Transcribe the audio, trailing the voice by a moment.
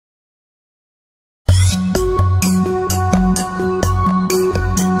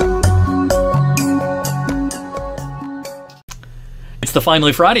It's the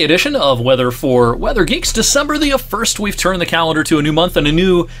finally Friday edition of Weather for Weather Geeks. December the 1st, we've turned the calendar to a new month and a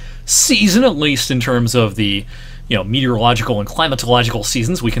new season, at least in terms of the meteorological and climatological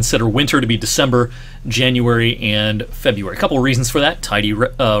seasons. We consider winter to be December, January, and February. A couple of reasons for that. Tidy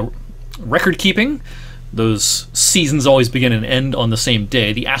record keeping. Those seasons always begin and end on the same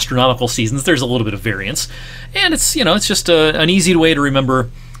day. The astronomical seasons, there's a little bit of variance. And it's just an easy way to remember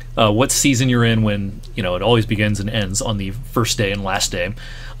what season you're in when it always begins and ends on the first day and last day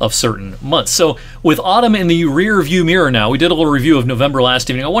of certain months. So with autumn in the rear view mirror now, we did a little review of November last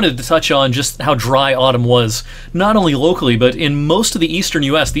evening. I wanted to touch on just how dry autumn was, not only locally, but in most of the eastern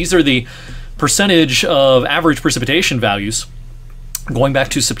U.S. These are the percentage of average precipitation values going back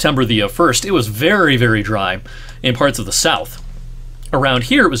to September the 1st. It was very, very dry in parts of the south. Around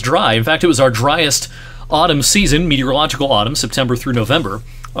here, it was dry. In fact, it was our driest autumn season, meteorological autumn, September through November,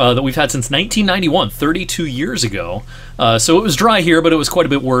 that we've had since 1991, 32 years ago. So it was dry here, but it was quite a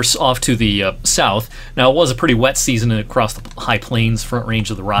bit worse off to the south. Now, it was a pretty wet season across the high plains, front range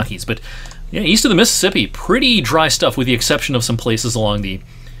of the Rockies, but east of the Mississippi, pretty dry stuff with the exception of some places along the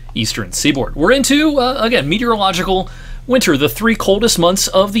eastern seaboard. We're into, again, meteorological winter, the 3 coldest months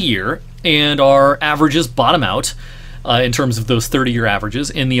of the year, and our averages bottom out in terms of those 30-year averages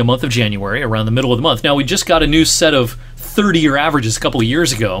in the month of January, around the middle of the month. Now, we just got a new set of 30-year averages a couple of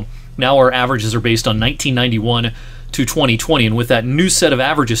years ago. Now our averages are based on 1991 to 2020, and with that new set of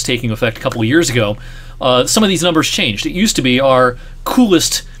averages taking effect a couple of years ago, some of these numbers changed. It used to be our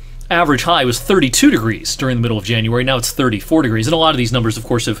coolest average high was 32 degrees during the middle of January. Now it's 34 degrees, and a lot of these numbers, of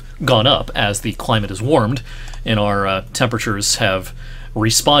course, have gone up as the climate has warmed, and our temperatures have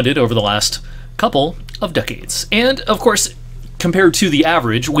responded over the last couple of decades. And, of course, compared to the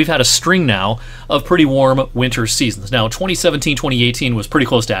average, we've had a string now of pretty warm winter seasons. Now, 2017-2018 was pretty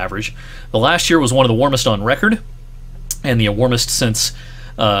close to average. The last year was one of the warmest on record, and the warmest since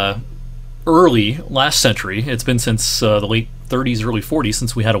early last century. It's been since the late 30s, early 40s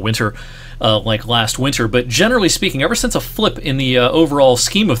since we had a winter like last winter. But generally speaking, ever since a flip in the overall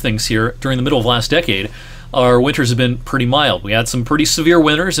scheme of things here during the middle of last decade, our winters have been pretty mild. We had some pretty severe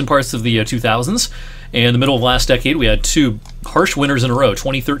winters in parts of the 2000s. And in the middle of last decade, we had 2 harsh winters in a row,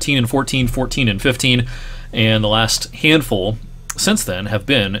 2013 and 14, 14 and 15. And the last handful since then have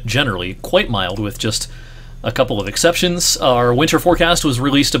been generally quite mild, with just a couple of exceptions. Our winter forecast was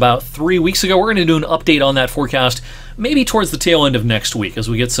released about 3 weeks ago. We're going to do an update on that forecast maybe towards the tail end of next week. As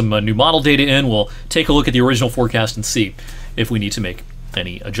we get some new model data in, we'll take a look at the original forecast and see if we need to make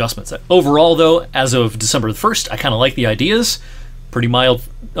any adjustments. Overall, though, as of December the 1st, I kind of like the ideas. Pretty mild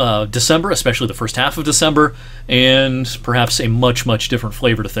December, especially the first half of December, and perhaps a much, much different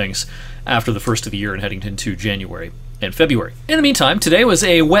flavor to things after the first of the year and heading into January and February. In the meantime, today was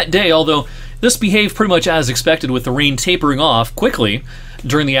a wet day, although this behaved pretty much as expected, with the rain tapering off quickly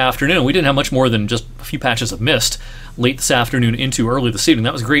during the afternoon. We didn't have much more than just a few patches of mist late this afternoon into early this evening.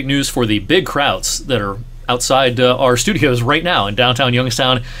 That was great news for the big crowds that are outside our studios right now in downtown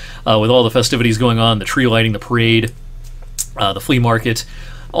Youngstown, with all the festivities going on, the tree lighting, the parade, the flea market,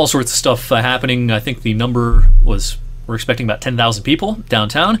 all sorts of stuff happening. I think the number was, we're expecting about 10,000 people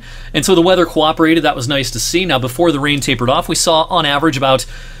downtown, and so the weather cooperated. That was nice to see. Now, before the rain tapered off, we saw on average about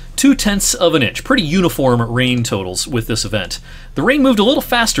 0.2 of an inch. Pretty uniform rain totals with this event. The rain moved a little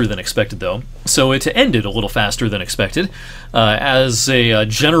faster than expected, though, so it ended a little faster than expected. As a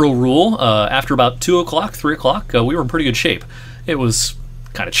general rule, after about 2 o'clock, 3 o'clock, we were in pretty good shape. It was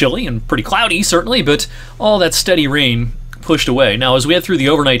kind of chilly and pretty cloudy, certainly, but all that steady rain pushed away. Now, as we head through the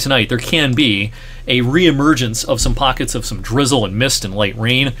overnight tonight, there can be a reemergence of some pockets of some drizzle and mist and light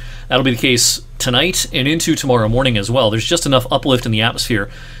rain. That'll be the case tonight and into tomorrow morning as well. There's just enough uplift in the atmosphere,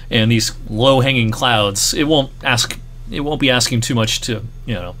 and these low-hanging clouds, it won't be asking too much to,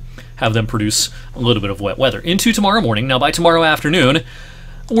 have them produce a little bit of wet weather. Into tomorrow morning. Now, by tomorrow afternoon,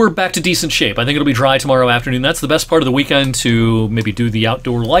 we're back to decent shape. I think it'll be dry tomorrow afternoon. That's the best part of the weekend, to maybe do the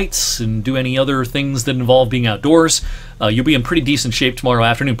outdoor lights and do any other things that involve being outdoors. You'll be in pretty decent shape tomorrow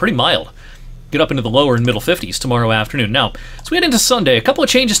afternoon. Pretty mild. Get up into the lower and middle 50s tomorrow afternoon. Now, as we head into Sunday, a couple of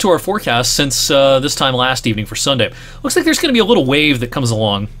changes to our forecast since this time last evening for Sunday. Looks like there's going to be a little wave that comes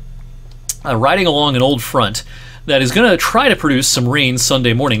along, riding along an old front that is going to try to produce some rain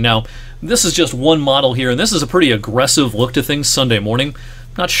Sunday morning. Now, this is just one model here, and this is a pretty aggressive look to things Sunday morning.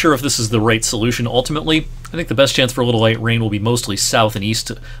 Not sure if this is the right solution ultimately. I think the best chance for a little light rain will be mostly south and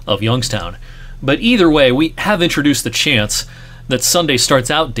east of Youngstown. But either way, we have introduced the chance that Sunday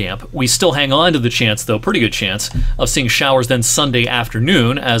starts out damp. We still hang on to the chance, though, pretty good chance, of seeing showers then Sunday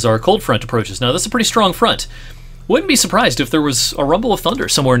afternoon as our cold front approaches. Now, this is a pretty strong front. Wouldn't be surprised if there was a rumble of thunder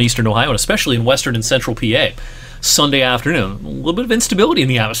somewhere in eastern Ohio, and especially in western and central PA. Sunday afternoon, a little bit of instability in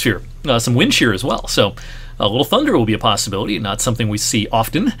the atmosphere, some wind shear as well. So a little thunder will be a possibility, not something we see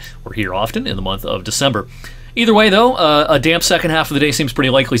often or hear often in the month of December. Either way, though, a damp second half of the day seems pretty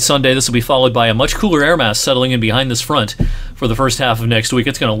likely Sunday. This will be followed by a much cooler air mass settling in behind this front for the first half of next week.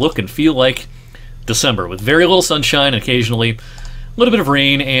 It's going to look and feel like December with very little sunshine, occasionally a little bit of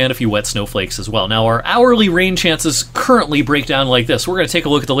rain, and a few wet snowflakes as well. Now, our hourly rain chances currently break down like this. We're going to take a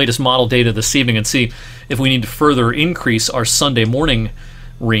look at the latest model data this evening and see if we need to further increase our Sunday morning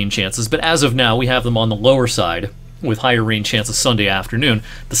rain chances. But as of now, we have them on the lower side, with higher rain chances Sunday afternoon.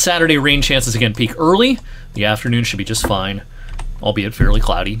 The Saturday rain chances again peak early. The afternoon should be just fine, albeit fairly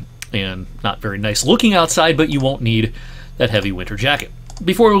cloudy and not very nice looking outside, but you won't need that heavy winter jacket.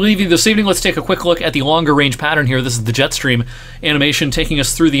 Before we leave you this evening, let's take a quick look at the longer range pattern here. This is the jet stream animation taking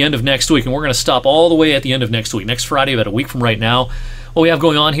us through the end of next week, and we're going to stop all the way at the end of next week. Next Friday, about a week from right now, what we have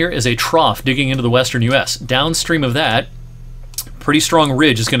going on here is a trough digging into the western U.S. Downstream of that, pretty strong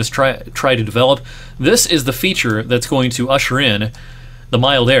ridge is going to try to develop. This is the feature that's going to usher in the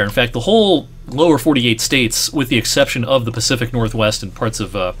mild air. In fact, the whole lower 48 states, with the exception of the Pacific Northwest and parts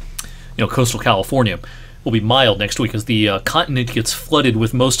of coastal California, will be mild next week as the continent gets flooded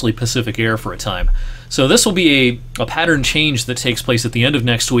with mostly Pacific air for a time. So this will be a pattern change that takes place at the end of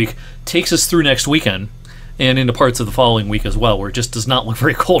next week, takes us through next weekend, and into parts of the following week as well, where it just does not look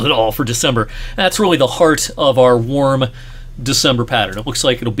very cold at all for December. And that's really the heart of our warm December pattern. It looks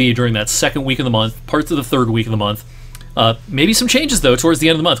like it'll be during that second week of the month, parts of the third week of the month. Maybe some changes, though, towards the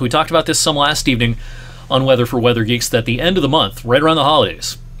end of the month. We talked about this some last evening on Weather for Weather Geeks, that the end of the month, right around the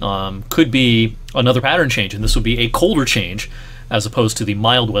holidays, could be another pattern change, and this would be a colder change as opposed to the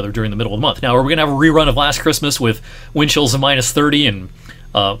mild weather during the middle of the month. Now, are we going to have a rerun of last Christmas with wind chills of -30 and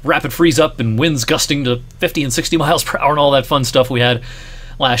rapid freeze up and winds gusting to 50 and 60 miles per hour and all that fun stuff we had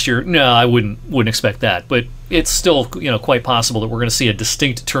last year? No, I wouldn't expect that, but it's still quite possible that we're going to see a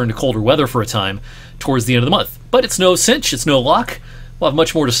distinct turn to colder weather for a time towards the end of the month. But it's no cinch, it's no lock. We'll have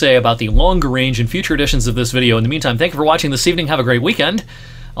much more to say about the longer range in future editions of this video. In the meantime, thank you for watching this evening. Have a great weekend.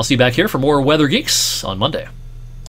 I'll see you back here for more Weather Geeks on Monday.